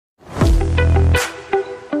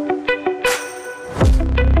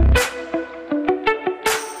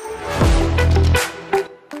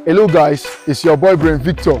Hello guys, it's your boy Brain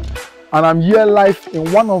Victor and I'm here live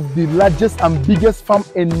in one of the largest and biggest farm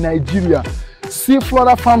in Nigeria,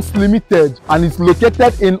 SYLFLORA Farms Limited, and it's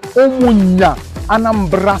located in Umunya,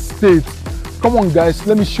 Anambra State. Come on guys,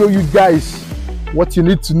 let me show you guys what you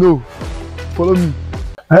need to know. Follow me.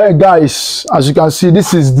 Hey guys, as you can see,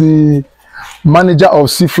 this is the manager of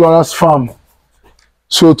SYLFLORA's farm.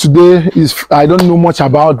 So today I don't know much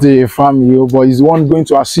about the farm here, but he's the one going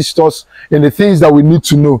to assist us in the things that we need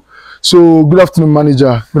to know. So good afternoon,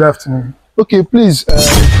 manager. Good afternoon. Okay, please,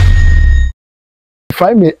 if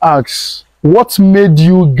I may ask, what made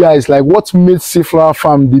you guys, what made SYLFLORA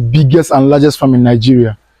farm the biggest and largest farm in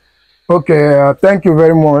Nigeria? Okay, thank you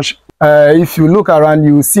very much. If you look around,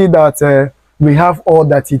 you see that we have all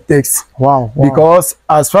that it takes. Wow. Because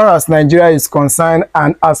as far as Nigeria is concerned,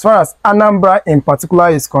 and as far as Anambra in particular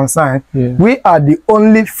is concerned, we are the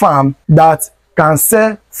only farm that can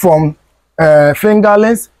sell from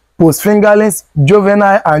fingerlings, post fingerlings,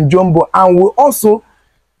 juvenile, and jumbo. And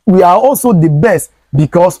we are also the best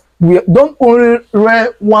because we don't only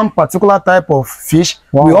rear one particular type of fish,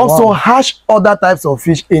 we also hatch other types of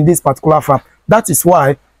fish in this particular farm. That is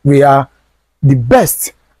why we are the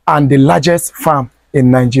best and the largest farm in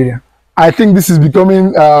Nigeria. I think this is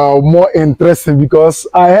becoming more interesting because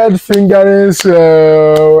I had fingerlings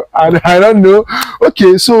and I don't know.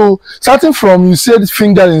 Okay, so starting from, you said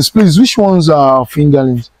fingerlings, please, which ones are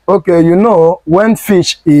fingerlings? Okay, you know, when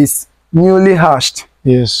fish is newly hatched,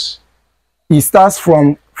 yes, it starts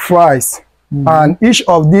from fries, and each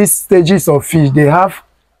of these stages of fish, they have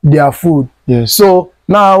their food. Yes. So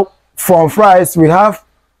now from fries we have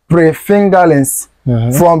pre-fingerlings.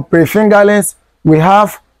 From pre-fingerlings we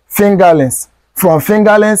have fingerlings. From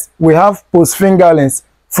fingerlings we have post-fingerlings.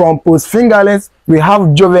 From post-fingerlings we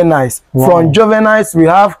have juveniles. From juveniles we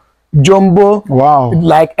have jumbo,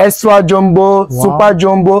 like extra jumbo, super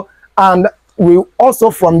jumbo, and we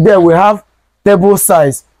also from there we have table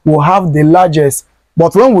size. We'll have the largest.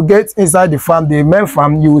 But when we get inside the farm, the main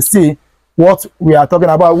farm, you will see what we are talking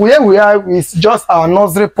about. Where we are is just our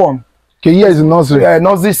nursery pond. Okay, here is the nursery.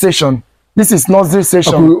 Nursery session. This is nursery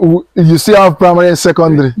session. Okay, you still have primary and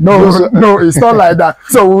secondary? No, no, it's not like that.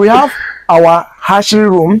 So we have our hatchery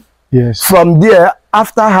room. Yes. From there,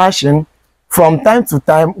 after hatching, from time to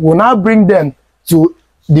time, we'll now bring them to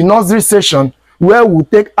the nursery session where we'll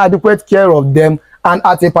take adequate care of them, and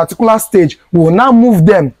at a particular stage, we'll now move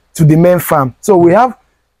them to the main farm. So we have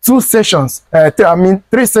three sessions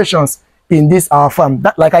in this our farm.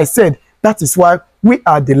 That, like I said, that is why we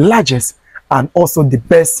are the largest and also the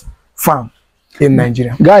best farm in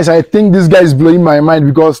Nigeria. Guys, I think this guy is blowing my mind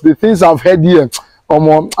because the things I've heard here,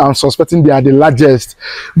 I'm suspecting they are the largest.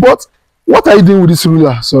 But what are you doing with this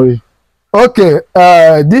ruler? Sorry. Okay,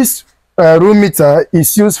 this rule meter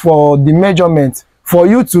is used for the measurement, for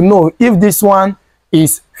you to know if this one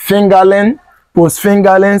is fingerling, post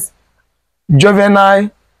fingerlings, juvenile,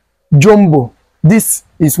 jumbo. This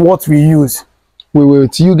is what we use.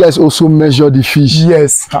 Wait, you guys also measure the fish?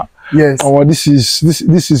 Yes. Yes. Oh, this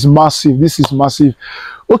is massive. This is massive.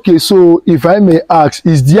 Okay, so if I may ask,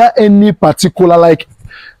 is there any particular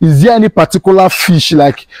fish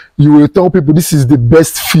like you will tell people this is the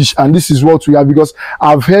best fish and this is what we have? Because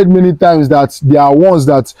I've heard many times that there are ones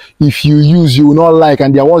that if you use you will not like,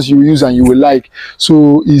 and there are ones you use and you will like.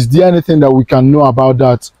 So is there anything that we can know about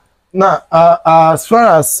that? Now, as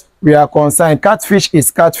far as we are concerned, catfish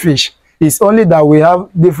is catfish. It's only that we have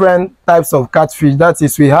different types of catfish. That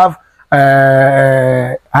is, we have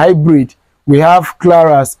hybrid, we have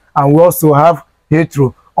claras, and we also have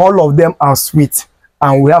hetero. All of them are sweet,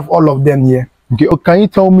 and we have all of them here. Okay, can you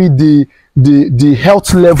tell me the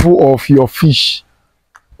health level of your fish?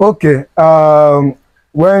 Okay,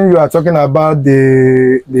 when you are talking about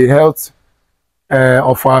the health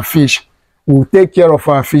of our fish, we take care of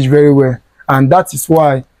our fish very well, and that is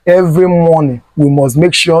why every morning we must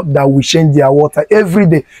make sure that we change their water every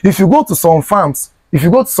day. If you go to some farms,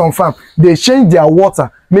 they change their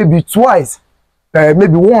water maybe twice, maybe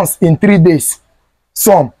once in 3 days,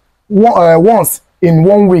 some once in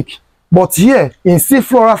 1 week. But here in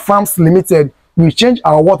SYLFLORA Farms Limited, we change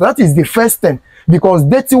our water. That is the first thing, because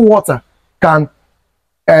dirty water can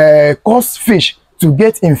cause fish to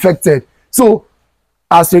get infected. So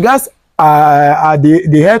as regards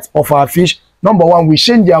the health of our fish, number one, we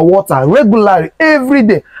change their water regularly every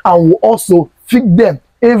day, and we also feed them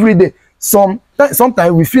every day.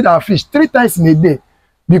 Sometimes we feed our fish 3 times in a day,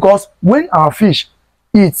 because when our fish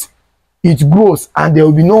eats, it grows and there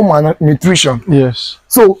will be no malnutrition. Yes.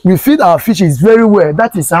 So we feed our fishes very well.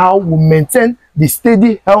 That is how we maintain the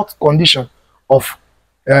steady health condition of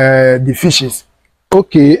the fishes.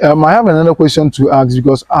 Okay, I have another question to ask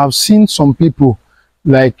because I've seen some people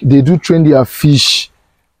like they do train their fish.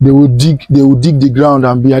 They will dig the ground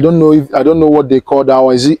and be. I don't know what they call that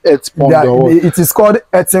one. Is it earth pond or what? It is called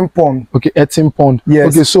earthen pond. Okay, earthen pond.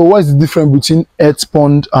 Yes. Okay, so what is the difference between earth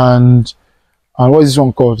pond and what is this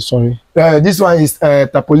one called? Sorry. This one is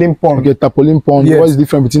tarpaulin pond. Okay, tarpaulin pond. Yes. What is the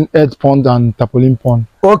difference between earth pond and tarpaulin pond?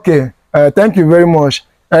 Okay, thank you very much.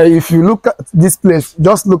 If you look at this place,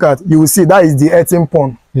 just look at, you will see that is the earthen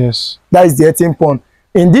pond. Yes. That is the earthen pond.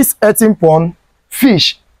 In this earthen pond,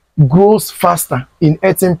 fish grows faster in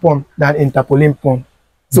earthen pond than in tarpaulin pond.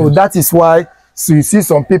 So yes. That is why you see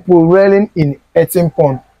some people rearing in earthen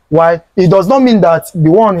pond. Why? It does not mean that the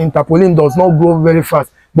one in tarpaulin does not grow very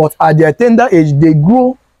fast, but at their tender age, they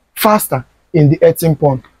grow faster in the earthen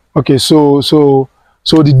pond. Okay, so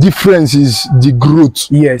the difference is the growth.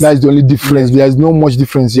 Yes. That's the only difference. Yes. There is no much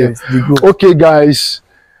difference here. Yes, the growth. Okay, guys.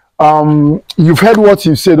 You've heard what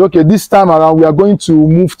you said. Okay, this time around we are going to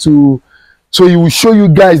move to, so he will show you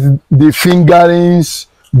guys the fingerings,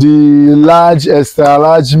 the large, extra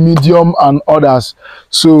large, medium, and others.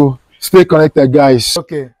 So stay connected, guys.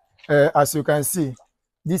 Okay, as you can see,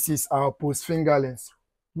 this is our post fingerlings.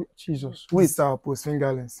 Jesus, wait, this is our post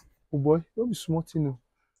fingerlings. Oh boy, don't be smart, you know.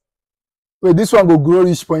 Wait, this one go grow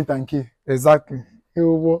reach point and key. Exactly. Hey,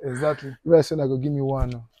 oh boy. Exactly. If I said I go give me one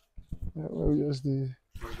now. We just the.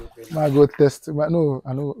 I go test. No,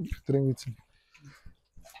 I know train with him.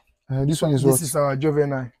 This one is what? This is our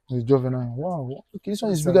juvenile. The juvenile. Wow. Okay, this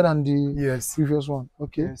one is bigger than the previous one.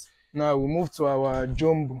 Okay. Yes. Now we move to our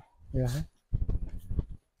jumbo. Yeah.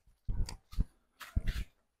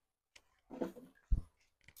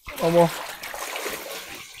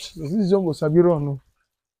 This is jumbo. Sabiro no.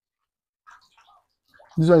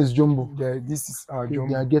 This one is jumbo. Yeah, this is our jumbo.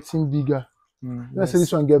 They are getting bigger. Let's say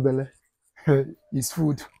this one get belly. It's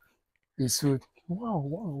food. It's food.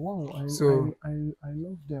 Wow. I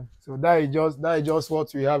love them. So that is just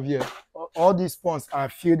what we have here. All these ponds are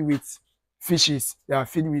filled with fishes. They are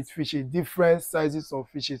filled with fishes, different sizes of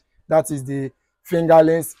fishes. That is the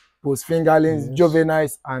fingerlings, post fingerlings, yes.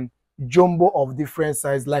 Juveniles, and jumbo of different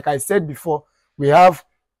size. Like I said before, we have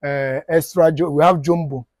we have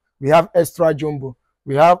jumbo, we have extra jumbo,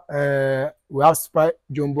 we have spy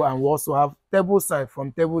jumbo, and we also have table size.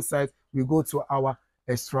 From table size, we go to our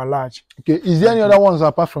extra large. Okay, is there any other ones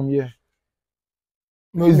apart from here?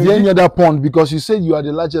 No, is there any other pond? Because you said you are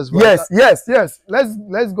the largest. Yes.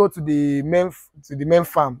 Let's go to the main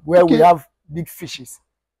farm where we have big fishes.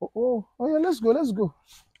 Oh yeah, let's go.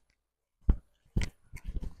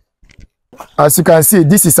 As you can see,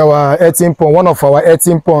 this is our earthen pond, one of our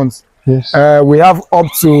earthen ponds. Yes. We have up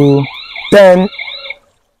to 10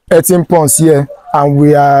 earthen ponds here, and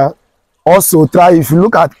we are also try. If you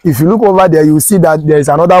look over there, you will see that there is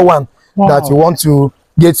another one that you want to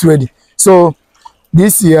get ready. So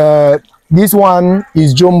this one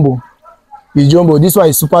is jumbo. This one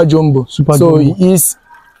is super jumbo. So it is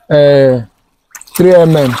 3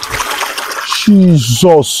 mm.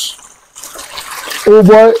 Jesus. Oh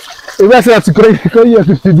boy. If I say to come here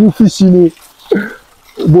to do fishing,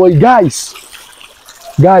 boy, guys,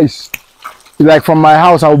 like from my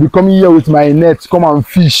house, I will be coming here with my net, come and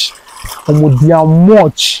fish. Oh, they are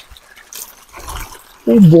much.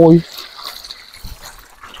 Oh boy.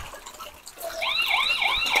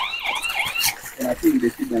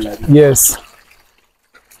 Yes.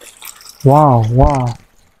 Wow.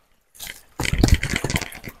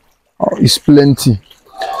 Oh, it's plenty.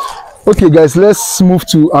 Okay, guys, let's move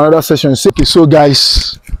to another session. Okay, so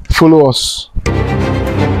guys, follow us.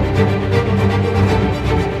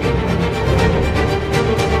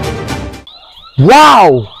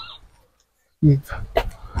 Wow.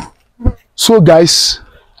 So guys,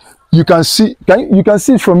 you can see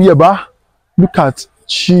it from here, but look at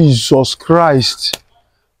Jesus Christ.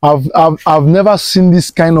 I've never seen this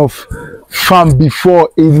kind of farm before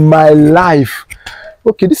in my life.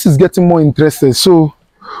 Okay, this is getting more interesting. So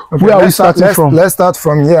okay, where are we starting from? Let's start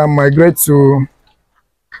from here and migrate to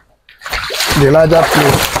the larger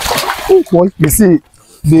place. Oh boy. You see,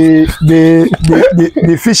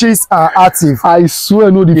 the fishes are active. I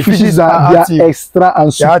swear, no, the fishes are active. They are extra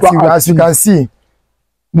and super active. As you can see,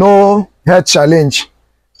 no health challenge.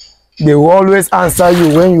 They will always answer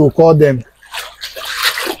you when you call them.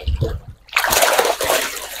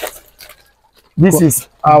 This is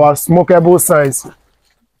our smokable size.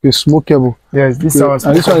 The smokable. Yes, this is our smokable.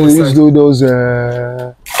 And this one is those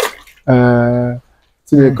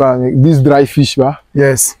they call it, this dry fish, ba?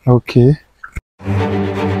 Yes. Okay.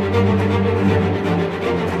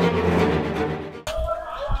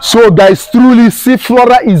 So guys, truly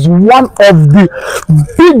SYLFLORA is one of the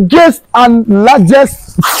biggest and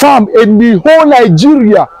largest farm in the whole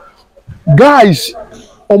Nigeria. Guys,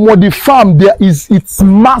 on the farm it's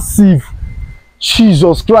massive.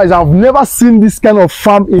 Jesus Christ, I've never seen this kind of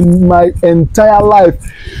farm in my entire life.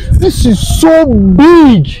 This is so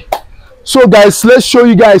big. So guys, let's show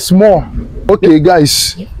you guys more. Okay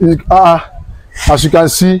guys, as you can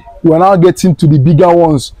see, we are now getting to the bigger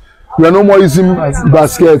ones. We are no more using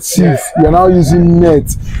baskets, sieve. We are now using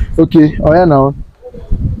net. Okay, oh yeah, now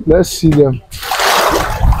let's see them.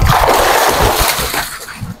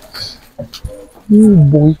 Oh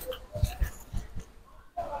boy.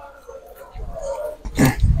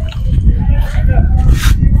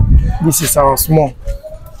 This is our small.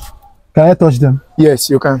 Can I touch them? Yes,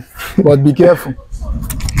 you can, but be careful.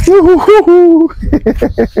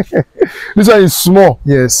 This one is small.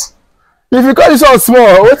 Yes. If you call this one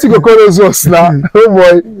small, what you go call those ones now? Oh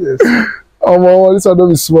boy. Yes. Oh, this one don't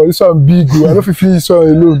be small. This one big. I don't know if you feel this one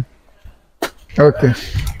alone. Okay.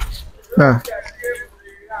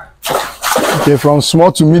 Okay, from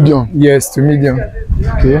small to medium. Yes, to medium.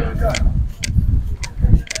 Okay.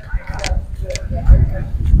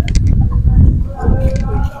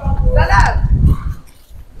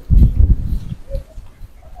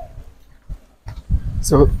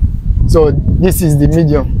 So this is the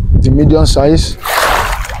medium. The medium size.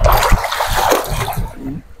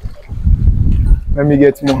 Let me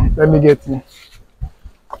get more. Let me get more.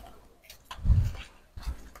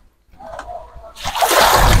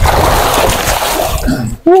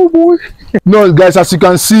 Oh boy. No guys, as you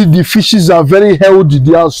can see, the fishes are very healthy.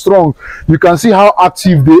 They are strong. You can see how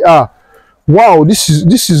active they are. Wow, this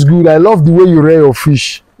is good. I love the way you rear your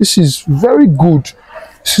fish. This is very good.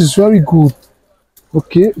 This is very good.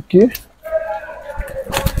 Okay.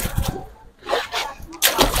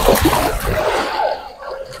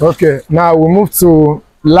 Okay, now we move to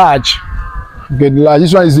large. Okay, the large.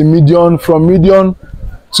 This one is the medium, from medium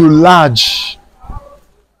to large.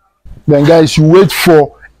 Then guys, you wait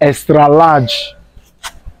for extra large.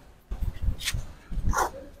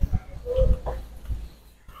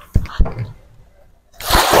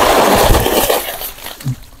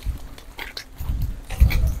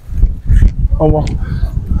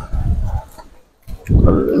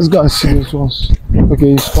 Let's go and see these ones.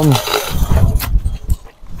 Okay, he's coming.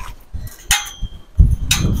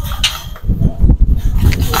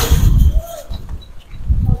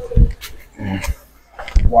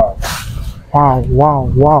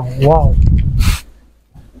 Wow.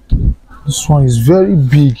 This one is very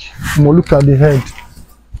big. Look at the head.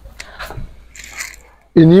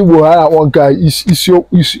 In Igbo, I have one guy. Is your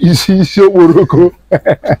Morocco.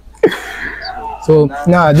 So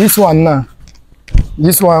now this one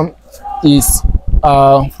is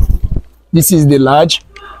this is the large.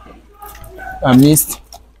 I missed.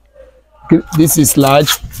 This is large.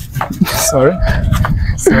 Sorry.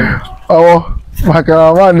 Oh, my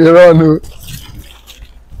cameraman, they run.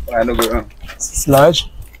 I know go wrong. It's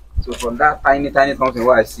large. So from that tiny something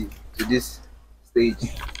what I see to this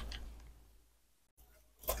stage.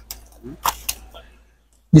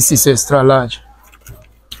 This is extra large.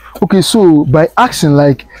 Okay, so by asking,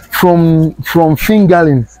 like from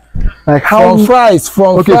fingerling, like how from fries.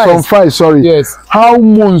 From fries, sorry. Yes. How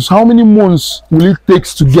many months will it take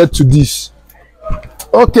to get to this?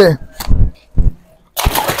 Okay.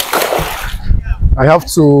 I have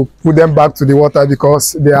to put them back to the water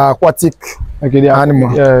because they are aquatic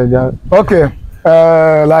animal. Yeah, they are. Okay.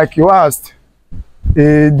 Like you asked,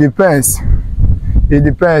 it depends. It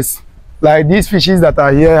depends. Like these fishes that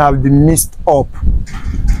are here have been mixed up.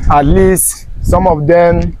 At least some of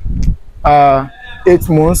them are 8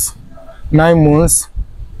 months, 9 months,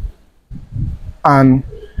 and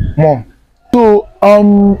more. So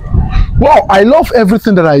wow, I love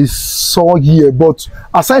everything that I saw here, but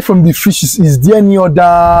aside from the fishes, is there any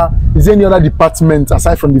other department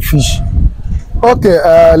aside from the fish?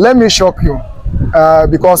 Okay, let me shock you,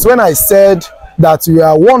 because when I said that we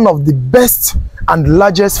are one of the best and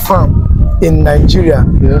largest farm in Nigeria,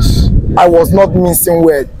 yes, I was not mincing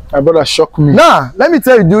word. My brother shocked me. Now let me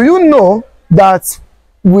tell you, do you know that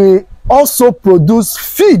we also produce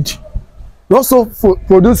feed? We also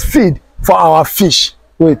produce feed for our fish.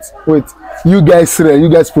 Wait. You guys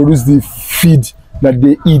produce the feed that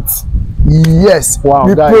they eat? Yes. Wow,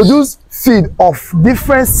 we guys. produce feed of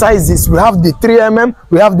different sizes. We have the 3 mm,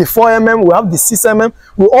 we have the 4 mm, we have the 6 mm,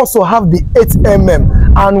 we also have the 8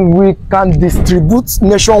 mm, and we can distribute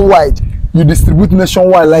nationwide. You distribute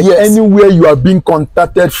nationwide, like yes, anywhere you are being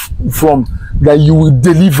contacted from, that you will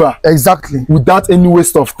deliver Exactly. without any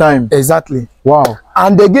waste of time. Exactly. Wow.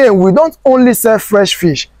 And again, we don't only sell fresh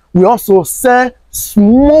fish, we also sell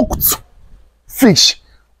smoked fish.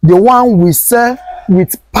 The one we sell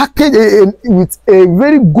with package, with a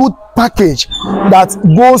very good package that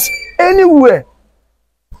goes anywhere.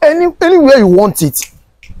 Anywhere you want it,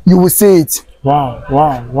 you will see it. Wow,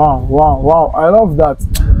 wow, wow, wow, wow. I love that.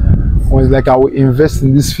 It's like I will invest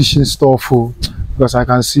in this fishing store for, because I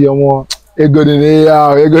can see more. Do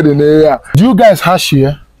you guys hash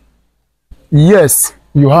here? Yes,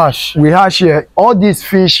 You hash. we hash here. All these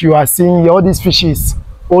fish you are seeing here, all these fishes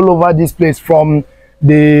all over this place, from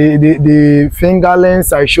the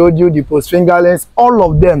fingerlings I showed you, the post fingerlings, all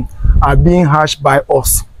of them are being hashed by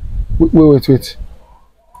us. Wait.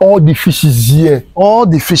 All the fishes here. All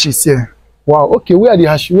the fishes here. Wow. Okay. Where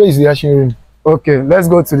is the hashing room? Okay, let's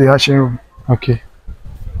go to the hashing room. Okay.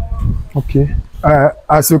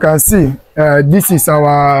 As you can see, this is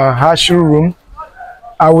our hashing room.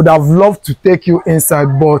 I would have loved to take you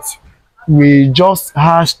inside, but we just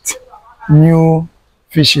hatched new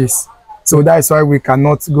fishes, so that's why we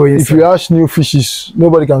cannot go inside. If you hash new fishes,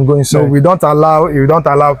 nobody can go inside. So we don't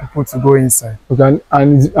allow people to go inside. Okay,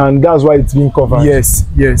 and that's why it's being covered. Yes.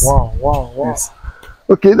 Wow. Yes.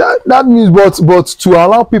 Okay, that means, but to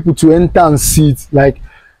allow people to enter and see it, like,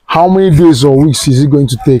 how many days or weeks is it going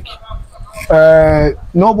to take?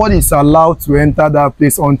 Nobody is allowed to enter that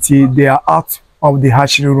place until they are out of the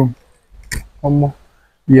hatchery room.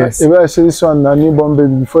 Yes. If I say this one, a newborn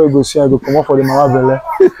baby, before you go see, I go come up for the mama belly.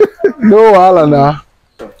 No, Alana.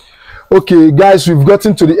 Okay, guys, we've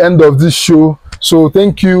gotten to the end of this show. So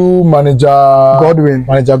thank you, Manager Godwin.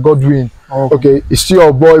 Okay, it's still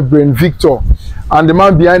your boy Brain Victor, and the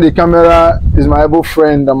man behind the camera is my able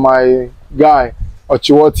friend and my guy,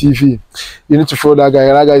 Ochiwo TV. You need to follow that guy.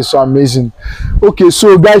 That guy is so amazing. Okay,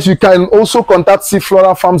 so guys, you can also contact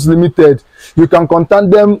SYLFLORA Farms Limited. You can contact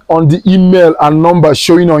them on the email and number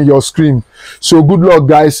showing on your screen. So good luck,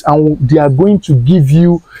 guys, and they are going to give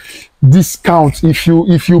you discount if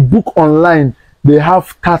you book online. They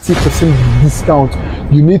have 30% discount.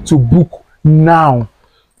 You need to book now.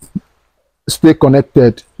 Stay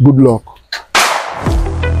connected. Good luck.